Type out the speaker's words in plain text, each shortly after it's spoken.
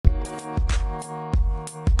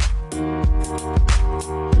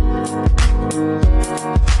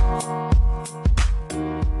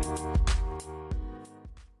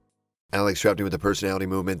Alex Trefney with the Personality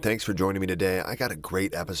Movement. Thanks for joining me today. I got a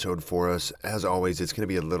great episode for us. As always, it's going to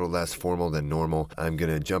be a little less formal than normal. I'm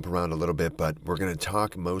going to jump around a little bit, but we're going to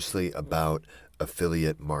talk mostly about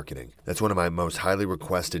affiliate marketing. That's one of my most highly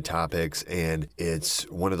requested topics, and it's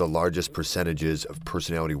one of the largest percentages of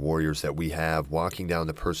personality warriors that we have walking down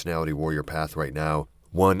the personality warrior path right now.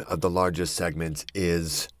 One of the largest segments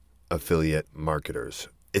is affiliate marketers.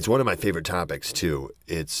 It's one of my favorite topics too.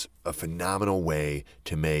 It's a phenomenal way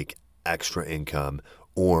to make extra income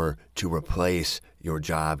or to replace your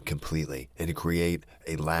job completely and to create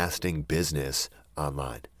a lasting business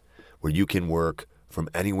online where you can work from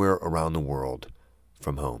anywhere around the world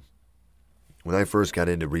from home. When I first got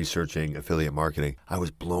into researching affiliate marketing, I was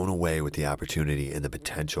blown away with the opportunity and the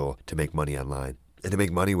potential to make money online and to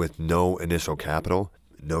make money with no initial capital,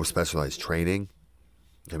 no specialized training.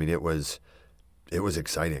 I mean, it was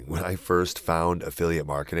exciting. When I first found affiliate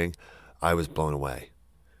marketing, I was blown away.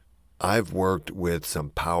 I've worked with some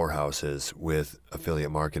powerhouses with affiliate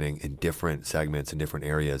marketing in different segments and different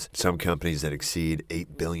areas. Some companies that exceed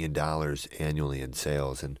 $8 billion annually in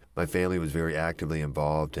sales. And my family was very actively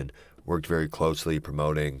involved and worked very closely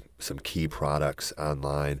promoting some key products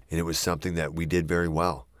online. And it was something that we did very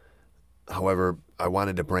well. However, I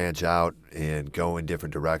wanted to branch out and go in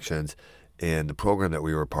different directions. And the program that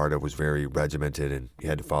we were a part of was very regimented and you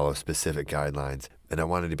had to follow specific guidelines. And I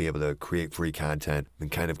wanted to be able to create free content and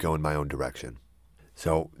kind of go in my own direction.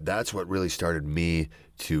 So that's what really started me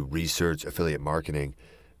to research affiliate marketing,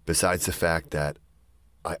 besides the fact that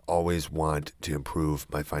I always want to improve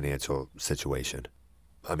my financial situation.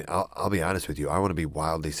 I mean, I'll be honest with you. I want to be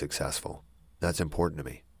wildly successful. That's important to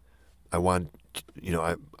me. I want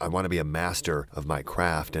to be a master of my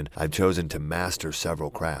craft, and I've chosen to master several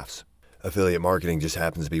crafts. Affiliate marketing just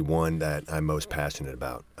happens to be one that I'm most passionate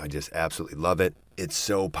about. I just absolutely love it. It's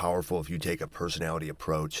so powerful. If you take a personality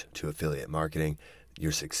approach to affiliate marketing,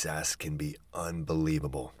 your success can be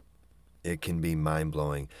unbelievable. It can be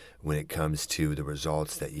mind-blowing when it comes to the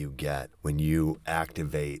results that you get when you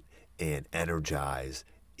activate and energize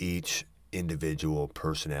each individual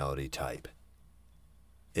personality type.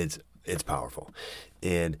 It's powerful.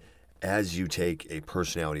 And as you take a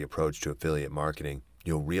personality approach to affiliate marketing,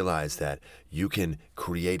 you'll realize that you can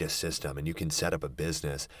create a system and you can set up a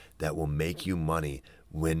business that will make you money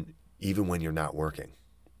even when you're not working,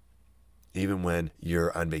 even when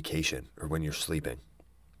you're on vacation or when you're sleeping.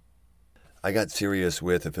 I got serious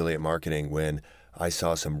with affiliate marketing when I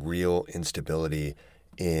saw some real instability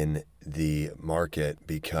in the market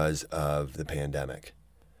because of the pandemic.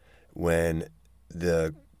 When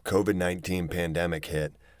the COVID-19 pandemic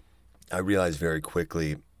hit, I realized very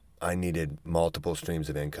quickly I needed multiple streams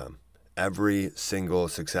of income. Every single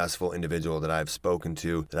successful individual that I've spoken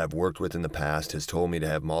to, that I've worked with in the past, has told me to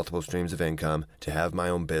have multiple streams of income, to have my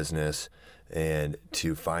own business, and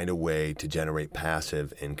to find a way to generate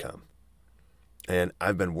passive income. And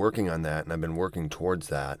I've been working on that, and I've been working towards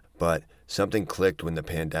that, but something clicked when the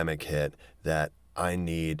pandemic hit that I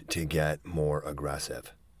need to get more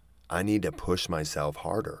aggressive. I need to push myself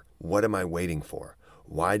harder. What am I waiting for?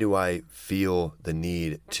 Why do I feel the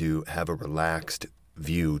need to have a relaxed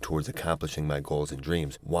view towards accomplishing my goals and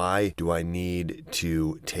dreams? Why do I need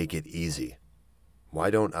to take it easy? Why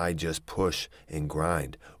don't I just push and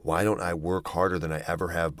grind? Why don't I work harder than I ever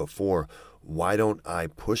have before? Why don't I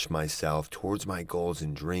push myself towards my goals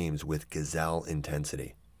and dreams with gazelle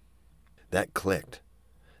intensity? That clicked.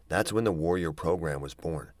 That's when the Warrior program was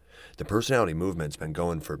born. The personality movement's been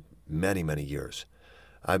going for many, many years.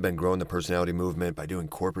 I've been growing the personality movement by doing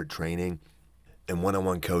corporate training and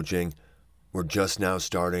one-on-one coaching. We're just now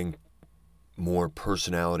starting more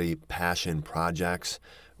personality passion projects,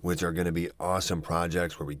 which are going to be awesome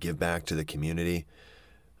projects where we give back to the community.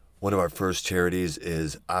 One of our first charities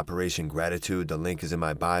is Operation Gratitude. The link is in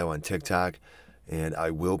my bio on TikTok, and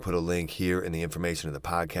I will put a link here in the information of the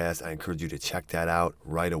podcast. I encourage you to check that out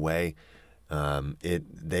right away.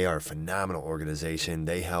 They are a phenomenal organization.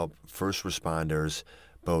 They help first responders,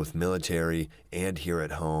 both military and here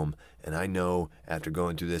at home. And I know after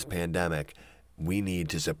going through this pandemic, we need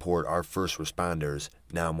to support our first responders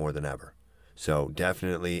now more than ever. So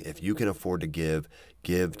definitely, if you can afford to give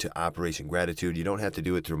to Operation Gratitude. You don't have to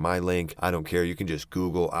do it through my link. I don't care. You can just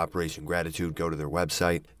Google Operation Gratitude, go to their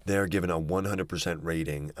website. They're given a 100%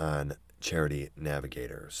 rating on Charity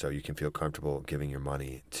Navigator, so you can feel comfortable giving your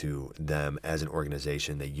money to them as an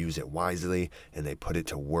organization. They use it wisely and they put it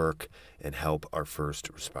to work and help our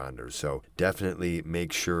first responders. So definitely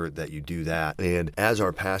make sure that you do that. And as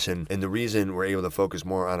our passion, and the reason we're able to focus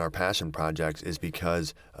more on our passion projects is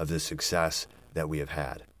because of the success that we have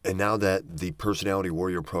had. And now that the Personality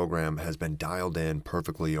Warrior program has been dialed in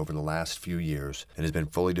perfectly over the last few years and has been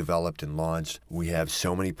fully developed and launched, we have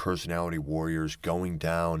so many personality warriors going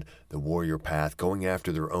down the warrior path, going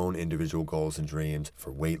after their own individual goals and dreams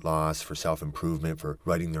for weight loss, for self-improvement, for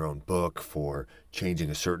writing their own book, for changing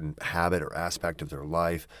a certain habit or aspect of their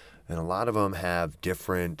life. And a lot of them have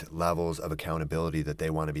different levels of accountability that they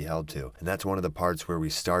want to be held to. And that's one of the parts where we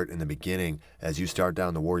start in the beginning. As you start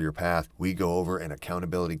down the warrior path, we go over an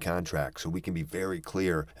accountability contract so we can be very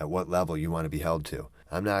clear at what level you want to be held to.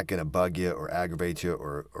 I'm not going to bug you or aggravate you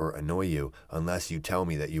or annoy you unless you tell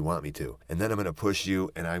me that you want me to. And then I'm going to push you,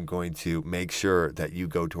 and I'm going to make sure that you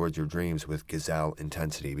go towards your dreams with gazelle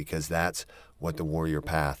intensity, because that's what the warrior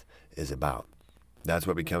path is about. That's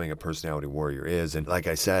what becoming a personality warrior is. And like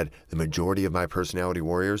I said, the majority of my personality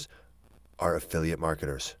warriors are affiliate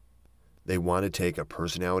marketers. They want to take a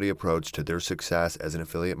personality approach to their success as an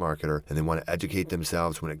affiliate marketer, and they want to educate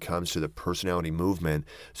themselves when it comes to the personality movement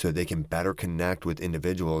so they can better connect with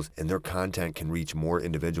individuals and their content can reach more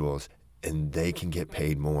individuals and they can get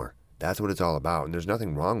paid more. That's what it's all about, and there's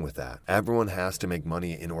nothing wrong with that. Everyone has to make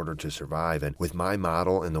money in order to survive, and with my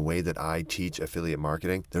model and the way that I teach affiliate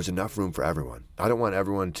marketing, there's enough room for everyone. I don't want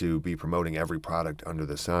everyone to be promoting every product under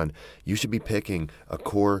the sun. You should be picking a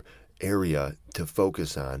core area to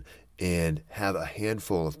focus on and have a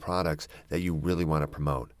handful of products that you really want to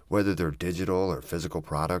promote. Whether they're digital or physical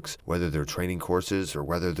products, whether they're training courses, or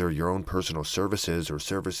whether they're your own personal services or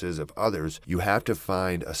services of others, you have to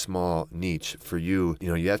find a small niche for you.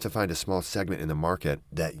 You have to find a small segment in the market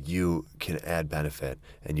that you can add benefit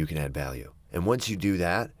and you can add value. And once you do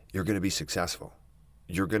that, you're going to be successful.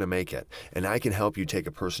 You're going to make it. And I can help you take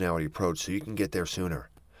a personality approach so you can get there sooner,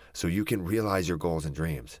 so you can realize your goals and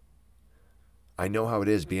dreams. I know how it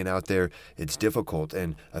is being out there. It's difficult,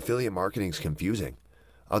 and affiliate marketing is confusing.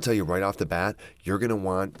 I'll tell you right off the bat, you're going to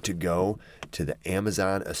want to go to the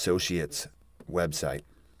Amazon Associates website.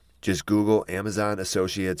 Just Google Amazon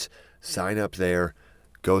Associates, sign up there,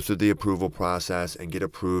 go through the approval process, and get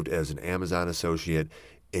approved as an Amazon Associate,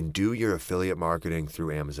 and do your affiliate marketing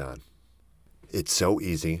through Amazon. It's so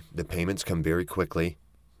easy. The payments come very quickly.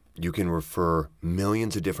 You can refer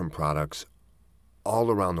millions of different products all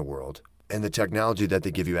around the world. And the technology that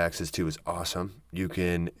they give you access to is awesome. You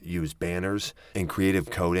can use banners and creative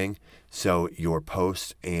coding so your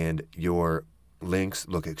posts and your links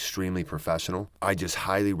look extremely professional. I just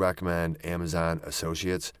highly recommend Amazon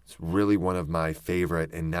Associates. It's really one of my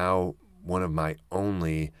favorite and now one of my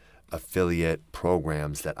only affiliate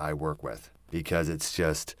programs that I work with, because it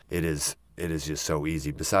is just so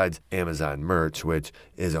easy. Besides Amazon merch, which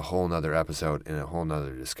is a whole nother episode and a whole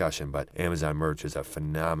nother discussion, but Amazon merch is a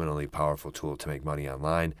phenomenally powerful tool to make money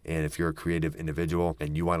online. And if you're a creative individual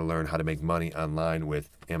and you want to learn how to make money online with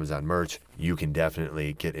Amazon merch, you can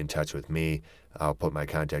definitely get in touch with me. I'll put my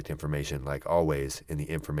contact information, like always, in the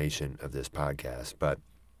information of this podcast. But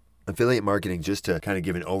affiliate marketing, just to kind of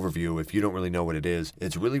give an overview, if you don't really know what it is,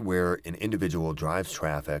 it's really where an individual drives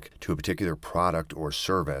traffic to a particular product or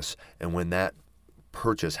service. And when that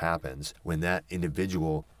purchase happens, when that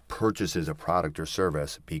individual purchases a product or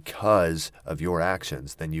service because of your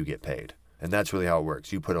actions, then you get paid. And that's really how it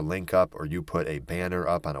works. You put a link up or you put a banner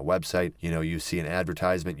up on a website, you see an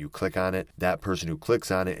advertisement, you click on it. That person who clicks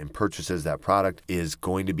on it and purchases that product is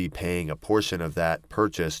going to be paying a portion of that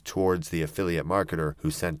purchase towards the affiliate marketer who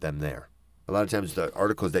sent them there. A lot of times the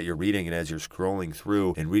articles that you're reading, and as you're scrolling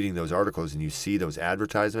through and reading those articles and you see those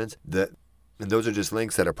advertisements, and those are just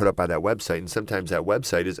links that are put up by that website. And sometimes that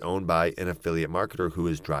website is owned by an affiliate marketer who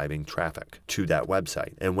is driving traffic to that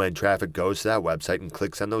website. And when traffic goes to that website and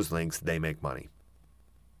clicks on those links, they make money.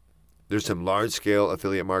 There's some large-scale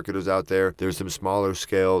affiliate marketers out there. There's some smaller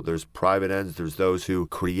scale. There's private ends. There's those who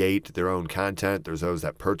create their own content. There's those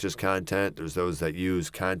that purchase content. There's those that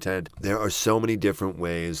use content. There are so many different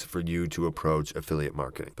ways for you to approach affiliate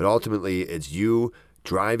marketing. But ultimately, it's you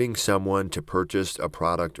driving someone to purchase a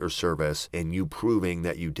product or service and you proving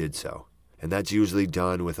that you did so. And that's usually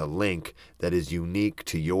done with a link that is unique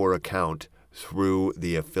to your account through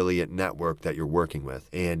the affiliate network that you're working with.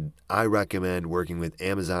 And I recommend working with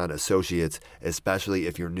Amazon Associates, especially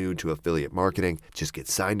if you're new to affiliate marketing. Just get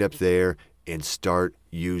signed up there and start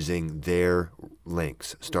using their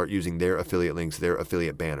links. Start using their affiliate links, their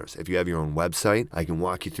affiliate banners. If you have your own website, I can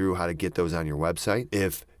walk you through how to get those on your website.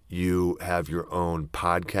 If you have your own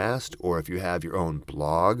podcast, or if you have your own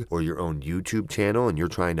blog or your own YouTube channel and you're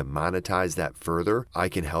trying to monetize that further, I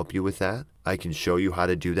can help you with that. I can show you how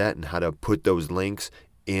to do that and how to put those links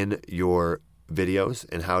in your videos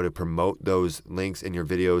and how to promote those links in your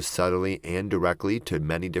videos subtly and directly to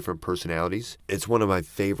many different personalities. It's one of my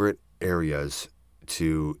favorite areas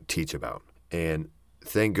to teach about. And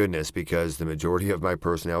thank goodness, because the majority of my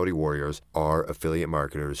personality warriors are affiliate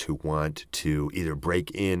marketers who want to either break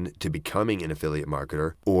in to becoming an affiliate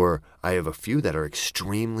marketer, or I have a few that are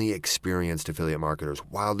extremely experienced affiliate marketers,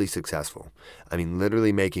 wildly successful. I mean,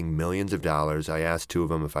 literally making millions of dollars. I asked two of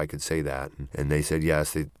them if I could say that, and they said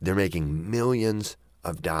yes. They're making millions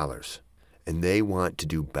of dollars, and they want to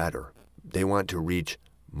do better. They want to reach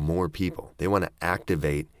more people. They want to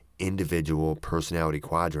activate individual personality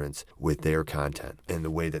quadrants with their content and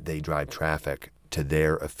the way that they drive traffic to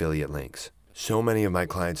their affiliate links. So many of my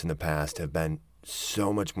clients in the past have been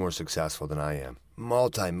so much more successful than I am.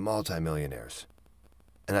 Multi-millionaires.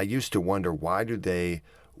 And I used to wonder, why do they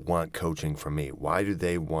want coaching from me? Why do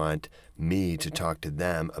they want me to talk to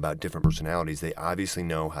them about different personalities? They obviously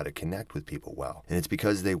know how to connect with people well. And it's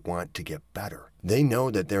because they want to get better. They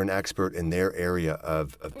know that they're an expert in their area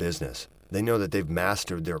of business. They know that they've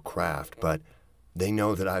mastered their craft, but they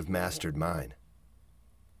know that I've mastered mine.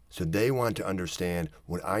 So they want to understand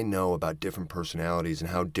what I know about different personalities and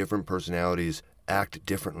how different personalities act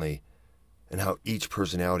differently and how each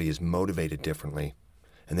personality is motivated differently.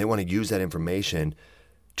 And they want to use that information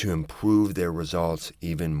to improve their results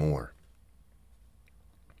even more.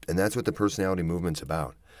 And that's what the personality movement's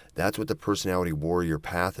about. That's what the personality warrior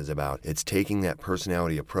path is about. It's taking that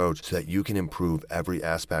personality approach so that you can improve every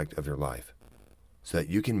aspect of your life, so that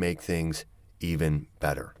you can make things even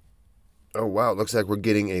better. Oh, wow. It looks like we're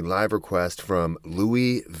getting a live request from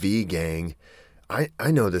Louieveegang.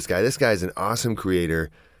 I know this guy. This guy's an awesome creator.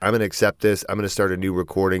 I'm going to accept this. I'm going to start a new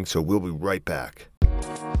recording, so we'll be right back.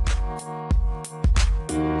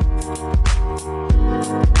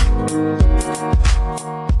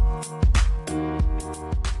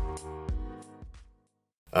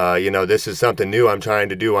 This is something new I'm trying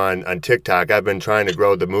to do on TikTok. I've been trying to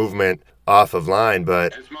grow the movement off of line,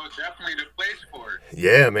 but it's most definitely the place for it.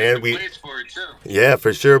 Yeah, man. There's a place for it too. Yeah,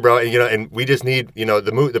 for sure, bro. And we just need,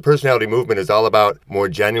 the personality movement is all about more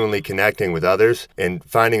genuinely connecting with others and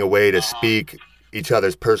finding a way to speak each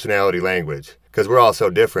other's personality language, because we're all so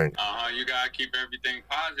different. You gotta keep everything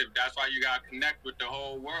positive. That's why you gotta connect with the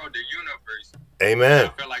whole world, the universe. Amen. And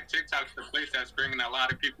I feel like TikTok's the place that's bringing a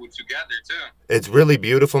lot of people together too. It's really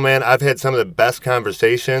beautiful, man. I've had some of the best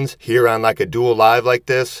conversations here on like a dual live like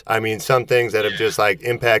this. I mean, some things that have just like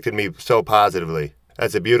impacted me so positively.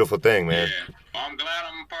 That's a beautiful thing, man. Yeah. Well, I'm glad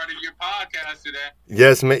I'm a part of your podcast today.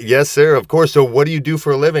 Yes, sir. Of course. So what do you do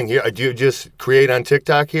for a living here? Do you just create on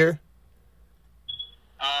TikTok here?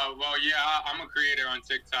 I'm a creator on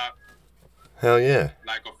TikTok. Hell yeah.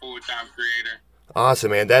 Like a full-time creator.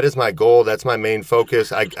 Awesome, man. That is my goal. That's my main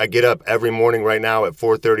focus. I get up every morning right now at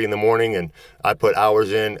 4:30 in the morning, and I put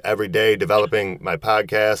hours in every day developing my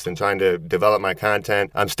podcast and trying to develop my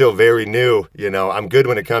content. I'm still very new. I'm good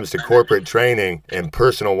when it comes to corporate training and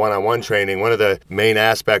personal one-on-one training. One of the main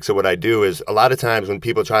aspects of what I do is a lot of times when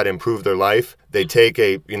people try to improve their life, they take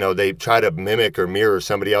they try to mimic or mirror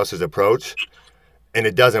somebody else's approach, and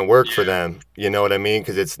it doesn't work for them. You know what I mean?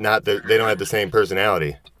 Because it's not they don't have the same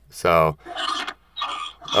personality. So...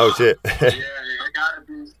 Oh, shit. Yeah, it gotta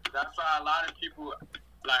be. That's why a lot of people,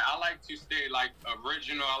 I like to stay,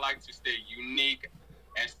 original. I like to stay unique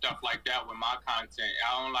and stuff like that with my content.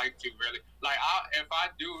 I don't like to really, if I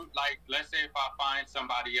do, let's say if I find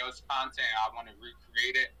somebody else's content, I want to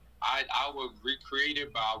recreate it, I would recreate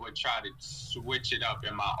it, but I would try to switch it up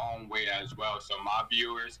in my own way as well, so my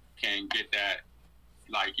viewers can get that,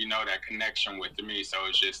 that connection with me, so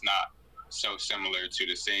it's just not so similar to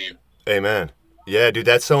the same. Amen. Yeah, dude,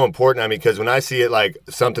 that's so important. I mean, because when I see it like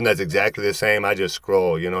something that's exactly the same, I just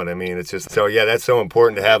scroll, you know what I mean? It's just, so yeah, that's so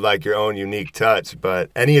important to have like your own unique touch. But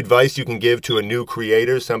any advice you can give to a new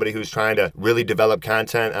creator, somebody who's trying to really develop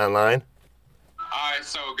content online? All right,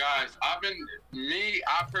 so guys, I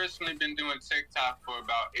personally been doing TikTok for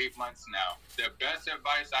about 8 months now. The best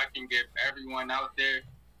advice I can give everyone out there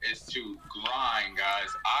is to grind, guys.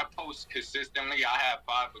 I post consistently. I have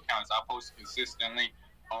 5 accounts. I post consistently.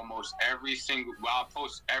 Almost every single, I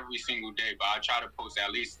post every single day, but I try to post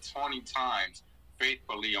at least 20 times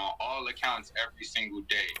faithfully on all accounts every single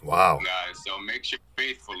day. Wow. Guys, so make sure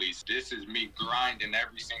faithfully. This is me grinding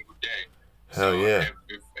every single day. Hell yeah.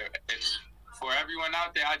 If for everyone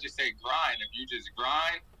out there, I just say grind. If you just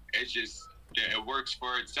grind, it works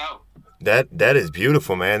for itself. That is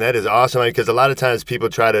beautiful, man. That is awesome. Because a lot of times people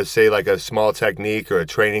try to say like a small technique or a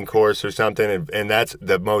training course or something, and that's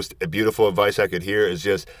the most beautiful advice I could hear is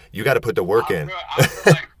just you got to put the work in. I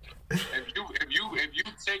feel like if you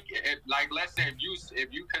take it, let's say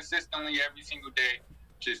if you consistently every single day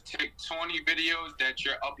just take 20 videos that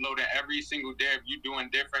you're uploading every single day, if you're doing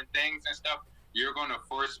different things and stuff, you're gonna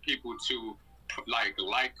force people to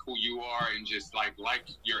like who you are and just like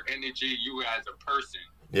your energy, you as a person.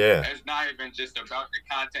 Yeah. It's not even just about the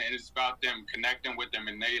content. It's about them connecting with them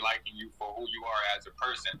and they liking you for who you are as a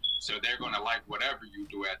person. So they're going to like whatever you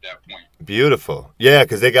do at that point. Beautiful. Yeah,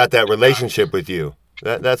 because they got that relationship with you.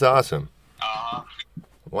 That's awesome.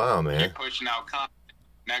 Wow, man. You're pushing out content,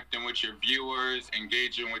 connecting with your viewers,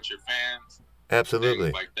 engaging with your fans.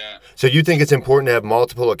 Absolutely. Like that. So you think it's important to have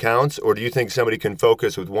multiple accounts, or do you think somebody can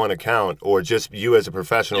focus with one account, or just you as a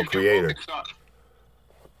professional creator?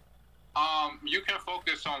 You can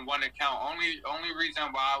focus on one account. Only reason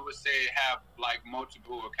why I would say have like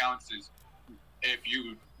multiple accounts is if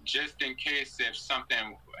you, just in case if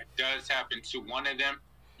something does happen to one of them,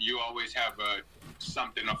 you always have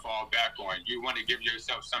something to fall back on. You want to give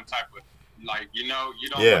yourself some type of, like, you don't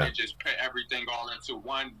want to just put everything all into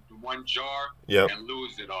one jar and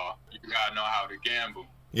lose it all. You gotta know how to gamble.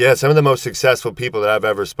 Yeah, some of the most successful people that I've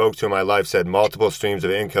ever spoke to in my life said multiple streams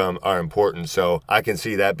of income are important. So I can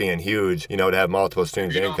see that being huge, to have multiple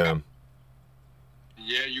streams of income.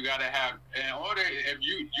 Yeah, you gotta have, in order, if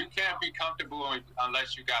you can't be comfortable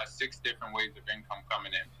unless you got 6 different ways of income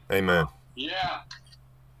coming in. Amen. Yeah.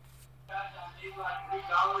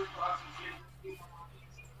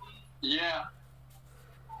 Yeah.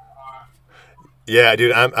 Yeah,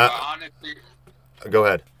 dude, honestly, go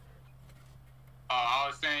ahead. I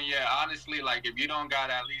was saying, honestly, like, if you don't got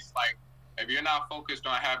at least, like, if you're not focused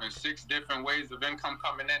on having 6 different ways of income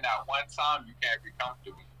coming in at one time, you can't be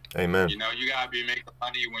comfortable. Amen. You gotta be making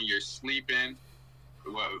money when you're sleeping,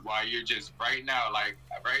 while you're just right now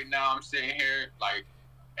I'm sitting here, like,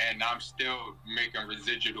 and I'm still making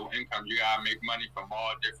residual income. You gotta make money from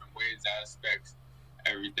all different ways, aspects,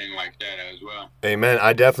 everything like that as well. Amen.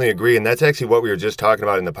 I definitely agree. And that's actually what we were just talking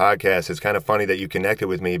about in the podcast. It's kind of funny that you connected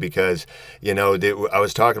with me because, I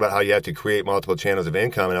was talking about how you have to create multiple channels of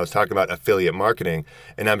income, and I was talking about affiliate marketing.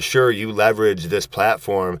 And I'm sure you leverage this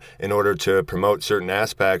platform in order to promote certain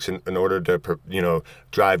aspects, in order to,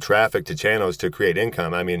 drive traffic to channels to create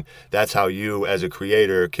income. I mean, that's how you as a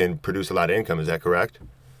creator can produce a lot of income. Is that correct?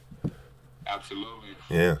 Absolutely.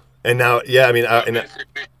 Yeah. And now,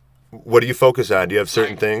 what do you focus on? Do you have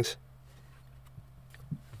certain things?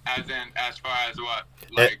 As far as what?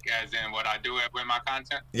 Like, as in what I do with my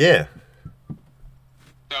content? Yeah.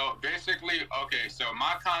 So, basically, okay, so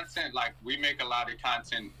my content, like, we make a lot of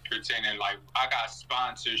content pertaining, like, I got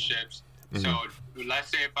sponsorships. Mm-hmm. So, let's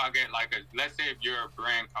say if I get, let's say if you're a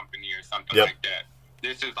brand company or something like that.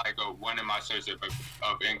 This is, like, one of my sources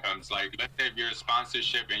of incomes. Like, let's say if you're a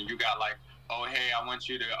sponsorship and you got, like, oh, hey, I want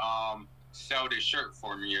you to, sell this shirt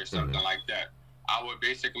for me or something like that. I would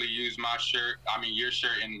basically use your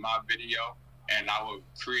shirt in my video, and I would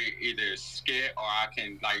create either a skit or I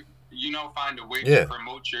can find a way to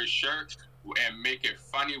promote your shirt and make it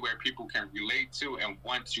funny where people can relate to and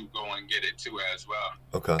want to go and get it too as well.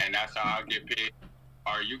 Okay. And that's how I get paid.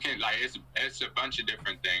 Or you can it's a bunch of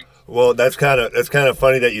different things. Well, that's kind of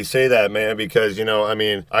funny that you say that, man, because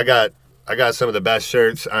I got some of the best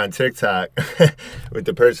shirts on TikTok with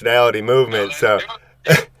the personality movement. So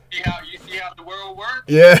you see how the world works?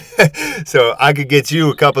 Yeah. So I could get you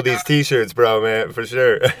a couple of these T-shirts, bro, man, for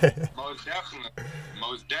sure. Most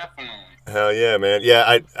definitely. Hell yeah, man.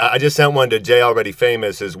 Yeah, I just sent one to Jay Already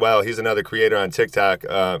Famous as well. He's another creator on TikTok.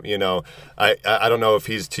 I don't know if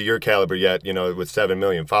he's to your caliber yet, with 7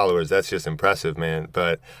 million followers. That's just impressive, man.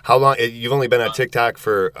 But how long? You've only been on TikTok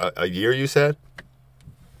for a year, you said?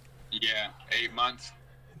 Yeah, 8 months.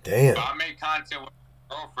 Damn. But I make content with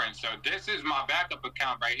my girlfriend. So this is my backup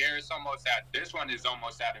account right here. This one is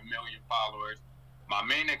almost at 1 million followers. My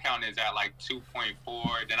main account is at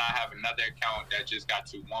 2.4. Then I have another account that just got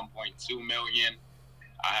to 1.2 million.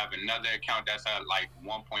 I have another account that's at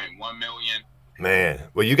 1.1 million. Man,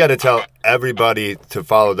 well, you got to tell everybody to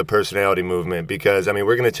follow the personality movement because,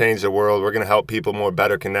 we're going to change the world. We're going to help people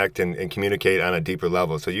better connect and communicate on a deeper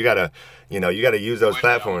level. So you got to, use those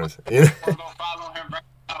platforms. Go follow him right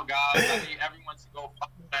now, guys. I need everyone to go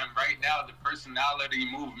follow him right now, the personality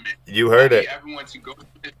movement. You heard it. Everyone to go to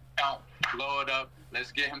his account, blow it up.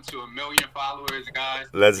 Let's get him to 1 million followers, guys.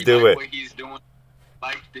 Let's do it. What he's doing.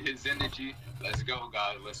 His energy. Let's go,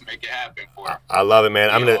 guys. Let's make it happen for him. I love it, man.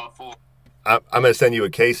 I'm gonna send you a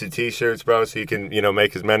case of T-shirts, bro, so you can,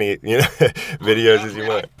 make as many, videos as you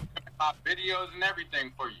want. Videos and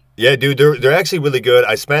everything for you. Yeah, dude, they're actually really good.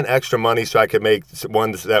 I spent extra money so I could make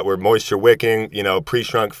ones that were moisture wicking,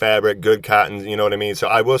 pre-shrunk fabric, good cotton. You know what I mean? So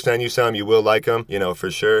I will send you some. You will like them, for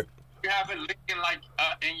sure. You have it linked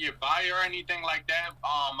in your bio or anything like that?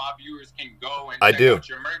 My viewers can go and check out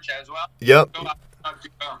your merch as well. Yep.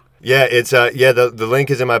 Yeah, it's the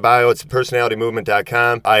link is in my bio. It's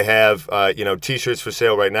personalitymovement.com. I have t-shirts for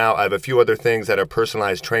sale right now. I have a few other things that are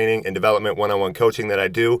personalized training and development, one-on-one coaching that I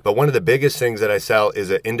do. But one of the biggest things that I sell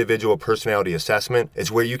is an individual personality assessment.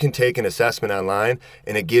 It's where you can take an assessment online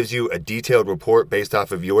and it gives you a detailed report based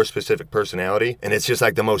off of your specific personality. And it's just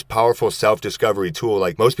like the most powerful self-discovery tool.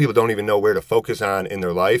 Like most people don't even know where to focus on in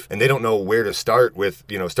their life, and they don't know where to start with,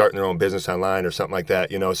 starting their own business online or something like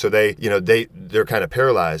that. So they're kind of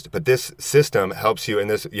paralyzed. But this system helps you, and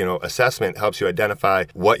this, assessment helps you identify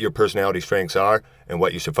what your personality strengths are and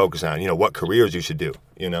what you should focus on, what careers you should do,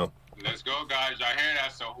 Let's go, guys. I hear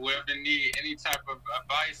that. So whoever need any type of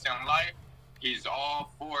advice in life, he's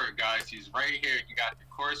all for it, guys. He's right here. He got the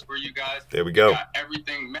course for you guys. There we go. He got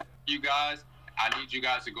everything meant for you guys. I need you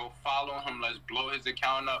guys to go follow him. Let's blow his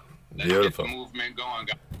account up. Let's Beautiful. Get the movement going,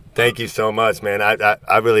 guys. Thank you so much, man.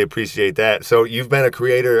 I really appreciate that. So you've been a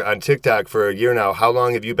creator on TikTok for a year now. How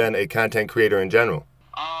long have you been a content creator in general?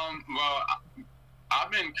 Well,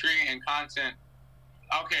 I've been creating content.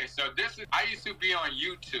 Okay, so I used to be on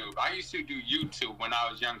YouTube. I used to do YouTube when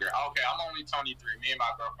I was younger. Okay, I'm only 23. Me and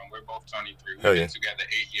my girlfriend, we're both 23. We've been together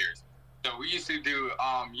 8 years. So we used to do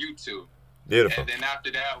YouTube. Beautiful. And then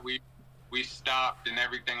after that, we stopped and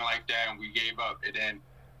everything like that, and we gave up. And then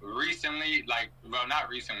recently, not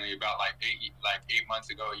recently, about eight months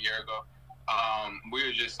ago, a year ago, we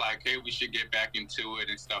were just like, hey, we should get back into it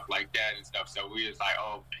and stuff like that and stuff. So we was like,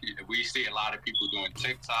 oh, we see a lot of people doing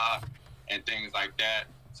TikTok and things like that.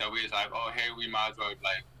 So we was like, oh, hey, we might as well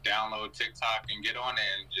download TikTok and get on it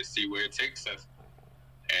and just see where it takes us.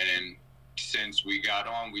 And then since we got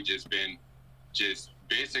on, we just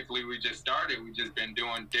started. We just been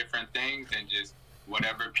doing different things and just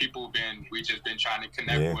whatever we just been trying to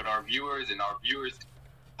connect with our viewers, and our viewers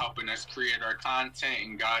helping us create our content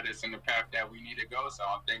and guide us in the path that we need to go. So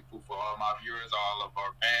I'm thankful for all my viewers, all of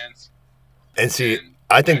our fans. And see,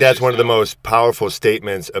 I think that's one of the most powerful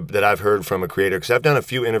statements that I've heard from a creator, because I've done a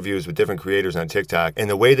few interviews with different creators on TikTok, and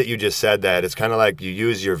the way that you just said that, it's kind of like you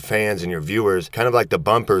use your fans and your viewers kind of like the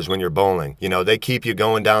bumpers when you're bowling. They keep you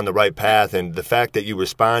going down the right path, and the fact that you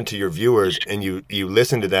respond to your viewers and you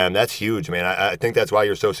listen to them, that's huge, man. I think that's why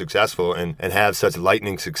you're so successful and have such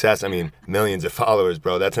lightning success. I mean, millions of followers,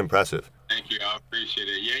 bro. That's impressive. Thank you. I appreciate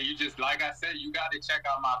it. Yeah, you just, like I said, you got to check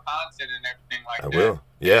out my content and everything like that. I will.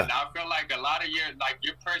 Yeah. And I feel like a lot of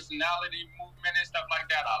your personality movement and stuff like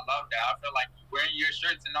that, I love that. I feel like wearing your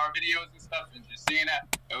shirts in our videos and stuff and just seeing that,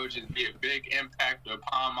 it would just be a big impact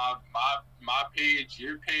upon my page,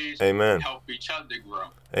 your page. Amen. Help each other grow.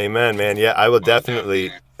 Amen, man. Yeah, I will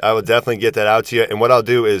definitely get that out to you. And what I'll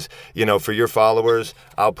do is, for your followers,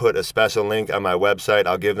 I'll put a special link on my website.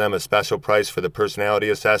 I'll give them a special price for the personality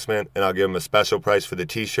assessment, and I'll give them a special price for the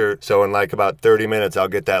t-shirt. So in about 30 minutes, I'll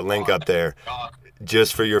get that link up there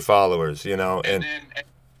just for your followers, and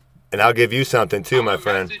I'll give you something too, my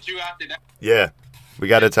friend. Message you after that. Yeah, we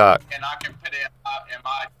got to talk. And I can put it in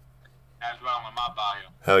my as well in my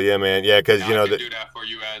bio. Hell yeah, man. Yeah, because, I can do that for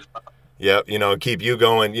you as well. Yep, keep you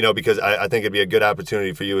going, because I think it'd be a good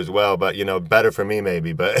opportunity for you as well, but, better for me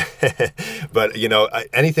maybe, but, but,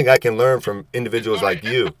 anything I can learn from individuals like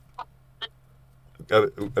you.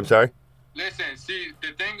 I'm sorry? Listen, see,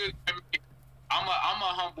 the thing is, I'm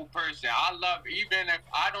a humble person. I love, even if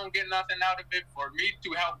I don't get nothing out of it, for me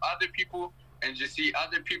to help other people and just see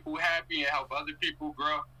other people happy and help other people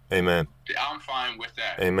grow. Amen. I'm fine with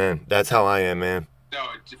that. Amen. That's how I am, man. So,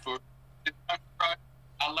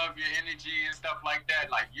 I love your energy and stuff like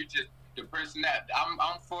that. Like, you just the person that I'm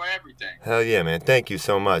for everything. Hell yeah, man. Thank you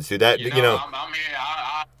so much, dude. That I'm here.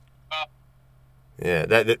 Yeah,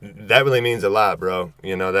 that really means a lot, bro.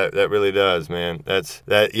 That really does, man. It's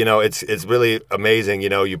really amazing.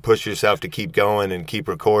 You push yourself to keep going and keep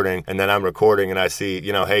recording, and then I'm recording and I see,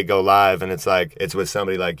 hey, go live, and it's like it's with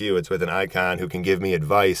somebody like you. It's with an icon who can give me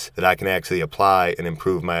advice that I can actually apply and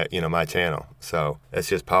improve my my channel. So that's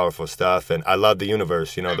just powerful stuff, and I love the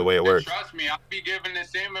universe. The way it works. Trust me, I'll be giving the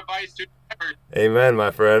same advice to you. Amen,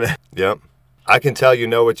 my friend. Yep, I can tell you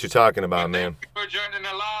know what you're talking about, man. Thank you for joining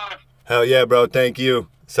the live. Hell yeah, bro. Thank you.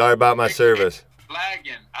 Sorry about my service.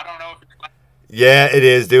 Lagging. I don't know if it's lagging. Yeah, it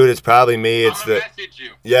is, dude. It's probably me. It's the message you.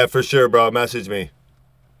 Yeah, for sure, bro. Message me.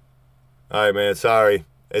 All right, man. Sorry.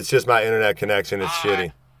 It's just my internet connection. It's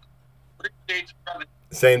shitty. Appreciate you, brother.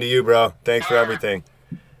 Same to you, bro. Thanks for everything.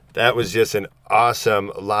 That was just an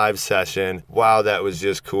awesome live session. Wow, that was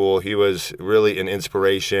just cool. He was really an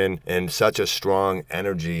inspiration and such a strong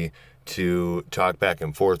energy to talk back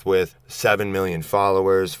and forth with. 7 million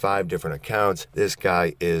followers, 5 different accounts. This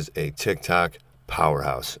guy is a TikTok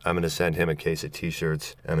powerhouse. I'm going to send him a case of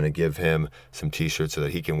t-shirts. I'm going to give him some t-shirts so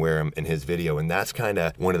that he can wear them in his video. And that's kind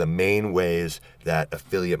of one of the main ways that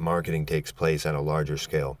affiliate marketing takes place on a larger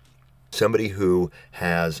scale. Somebody who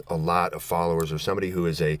has a lot of followers, or somebody who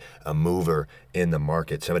is a mover in the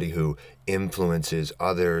market, somebody who influences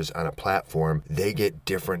others on a platform, they get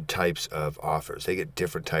different types of offers. They get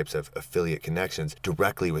different types of affiliate connections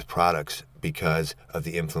directly with products because of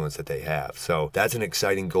the influence that they have. So that's an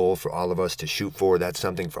exciting goal for all of us to shoot for. That's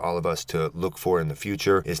something for all of us to look for in the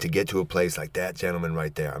future, is to get to a place like that gentleman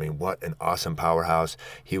right there. I mean, what an awesome powerhouse.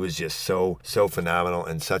 He was just so phenomenal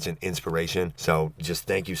and such an inspiration. So just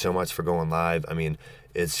thank you so much for going live. I mean,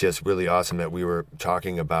 it's just really awesome that we were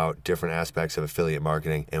talking about different aspects of affiliate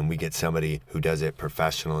marketing, and we get somebody who does it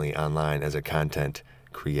professionally online as a content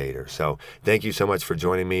creator. So thank you so much for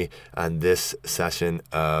joining me on this session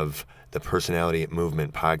of the Personality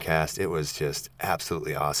Movement podcast. It was just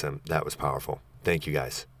absolutely awesome. That was powerful. Thank you,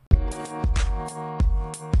 guys.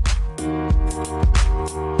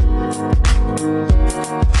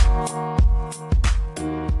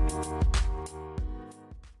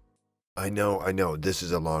 I know, this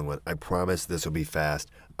is a long one. I promise this will be fast.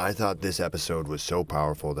 I thought this episode was so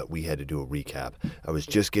powerful that we had to do a recap. I was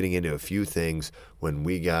just getting into a few things when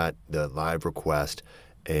we got the live request,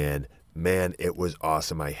 and man, it was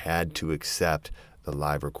awesome. I had to accept the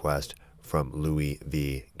live request from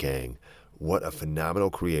Louieveegang. What a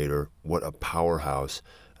phenomenal creator. What a powerhouse.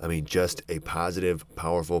 I mean, just a positive,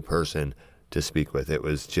 powerful person to speak with. It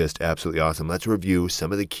was just absolutely awesome. Let's review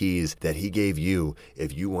some of the keys that he gave you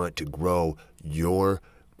if you want to grow your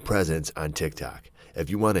presence on TikTok. If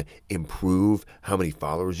you want to improve how many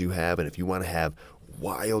followers you have, and if you want to have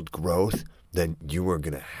wild growth, then you are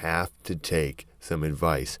going to have to take some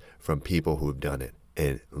advice from people who have done it.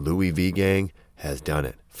 And Louieveegang has done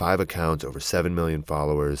it. 5 accounts, over 7 million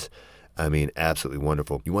followers. I mean, absolutely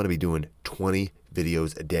wonderful. You want to be doing 20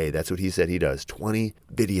 videos a day. That's what he said he does. 20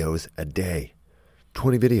 videos a day.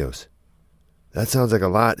 20 videos. That sounds like a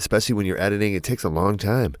lot, especially when you're editing. It takes a long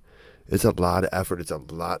time. It's a lot of effort. It's a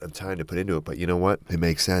lot of time to put into it. But you know what? It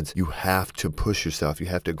makes sense. You have to push yourself. You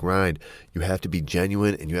have to grind. You have to be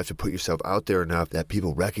genuine, and you have to put yourself out there enough that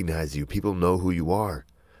people recognize you. People know who you are.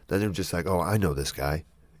 Then they're just like, oh, I know this guy.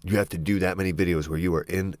 You have to do that many videos where you are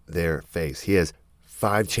in their face. He has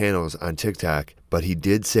 5 channels on TikTok, but he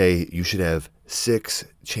did say you should have 6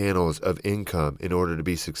 channels of income in order to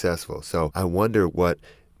be successful. So I wonder what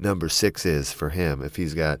number 6 is for him. If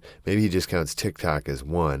he's got, maybe he just counts TikTok as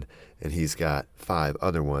 1 and he's got 5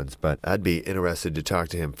 other ones. But I'd be interested to talk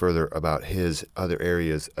to him further about his other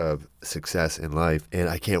areas of success in life. And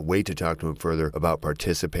I can't wait to talk to him further about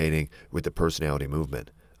participating with the personality movement.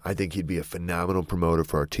 I think he'd be a phenomenal promoter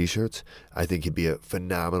for our t-shirts. I think he'd be a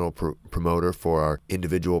phenomenal promoter for our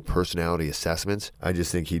individual personality assessments. I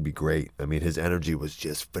just think he'd be great. I mean, his energy was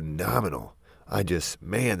just phenomenal.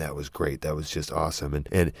 Man, that was great. That was just awesome.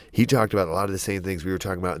 And he talked about a lot of the same things we were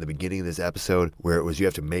talking about in the beginning of this episode, where it was you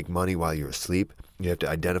have to make money while you're asleep. You have to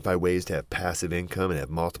identify ways to have passive income and have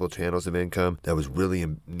multiple channels of income. That was really,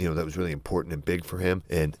 that was really important and big for him.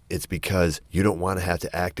 And it's because you don't want to have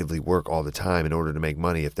to actively work all the time in order to make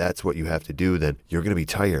money. If that's what you have to do, then you're going to be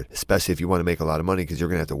tired, especially if you want to make a lot of money, because you're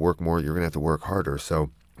going to have to work more. You're going to have to work harder.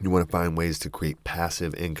 So you want to find ways to create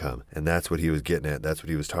passive income. And that's what he was getting at. That's what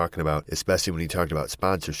he was talking about, especially when he talked about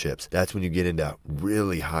sponsorships. That's when you get into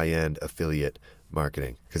really high-end affiliate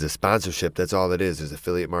marketing. Because a sponsorship, that's all it is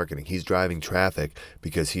affiliate marketing. He's driving traffic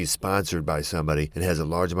because he's sponsored by somebody and has a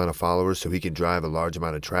large amount of followers, so he can drive a large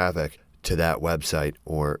amount of traffic to that website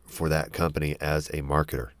or for that company as a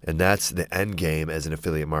marketer. And that's the end game as an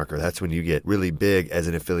affiliate marketer. That's when you get really big as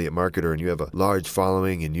an affiliate marketer and you have a large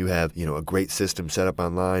following and you have, a great system set up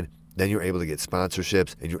online. Then you're able to get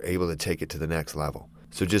sponsorships and you're able to take it to the next level.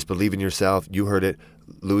 So just believe in yourself. You heard it.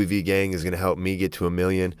 Louieveegang is going to help me get to 1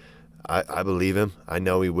 million. I believe him. I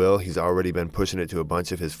know he will. He's already been pushing it to a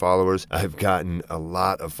bunch of his followers. I've gotten a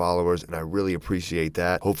lot of followers, and I really appreciate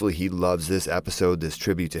that. Hopefully he loves this episode, this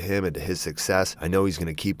tribute to him and to his success. I know he's going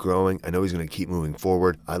to keep growing. I know he's going to keep moving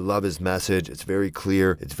forward. I love his message. It's very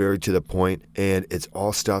clear. It's very to the point, and it's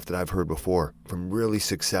all stuff that I've heard before from really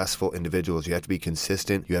successful individuals. You have to be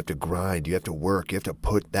consistent. You have to grind. You have to work. You have to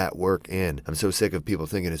put that work in. I'm so sick of people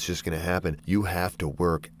thinking it's just going to happen. You have to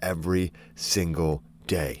work every single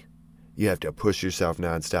day. You have to push yourself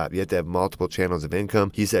nonstop. You have to have multiple channels of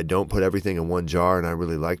income. He said, don't put everything in one jar, and I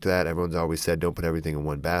really liked that. Everyone's always said, don't put everything in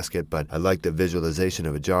one basket, but I like the visualization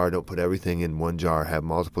of a jar. Don't put everything in one jar. Have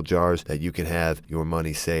multiple jars that you can have your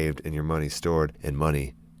money saved and your money stored and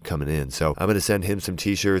money coming in. So I'm going to send him some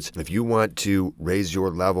t-shirts. If you want to raise your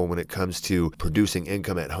level when it comes to producing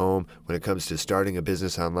income at home, when it comes to starting a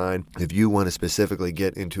business online, if you want to specifically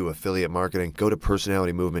get into affiliate marketing, go to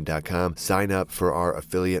personalitymovement.com, sign up for our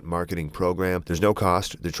affiliate marketing program. There's no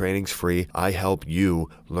cost. The training's free. I help you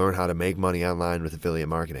learn how to make money online with affiliate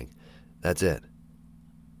marketing. That's it.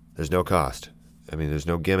 There's no cost. I mean, there's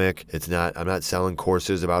no gimmick. I'm not selling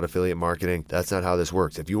courses about affiliate marketing. That's not how this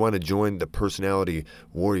works. If you want to join the Personality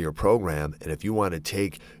Warrior program, and if you want to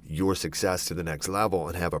take your success to the next level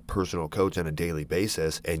and have a personal coach on a daily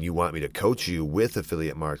basis, and you want me to coach you with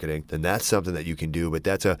affiliate marketing, then that's something that you can do. But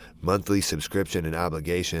that's a monthly subscription and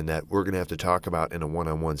obligation that we're going to have to talk about in a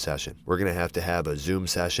one-on-one session. We're going to have a Zoom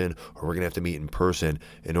session, or we're going to have to meet in person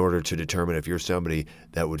in order to determine if you're somebody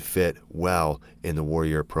that would fit well in the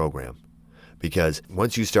Warrior program. Because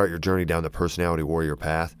once you start your journey down the Personality Warrior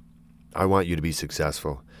path, I want you to be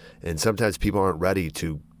successful. And sometimes people aren't ready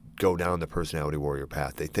to go down the Personality Warrior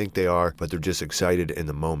path. They think they are, but they're just excited in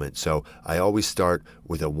the moment. So I always start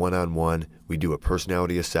with a one-on-one. We do a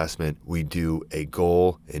personality assessment. We do a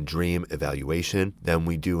goal and dream evaluation. Then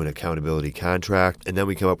we do an accountability contract. And then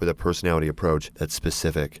we come up with a personality approach that's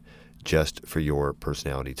specific just for your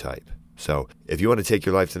personality type. So if you want to take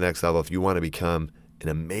your life to the next level, if you want to become an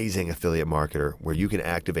amazing affiliate marketer where you can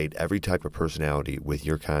activate every type of personality with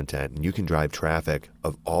your content and you can drive traffic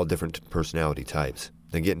of all different personality types,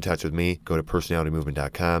 then get in touch with me. Go to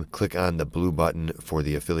personalitymovement.com, click on the blue button for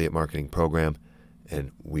the affiliate marketing program,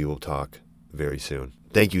 and we will talk very soon.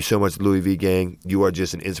 Thank you so much, Louieveegang. You are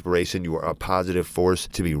just an inspiration. You are a positive force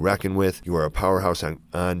to be reckoned with. You are a powerhouse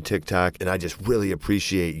on TikTok, and I just really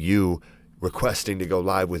appreciate you requesting to go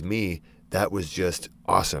live with me. That was just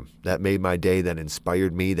awesome. That made my day. That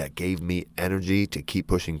inspired me. That gave me energy to keep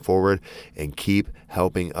pushing forward and keep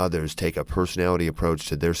helping others take a personality approach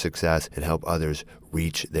to their success and help others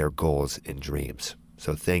reach their goals and dreams.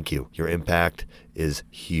 So thank you. Your impact is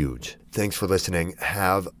huge. Thanks for listening.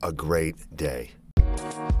 Have a great day.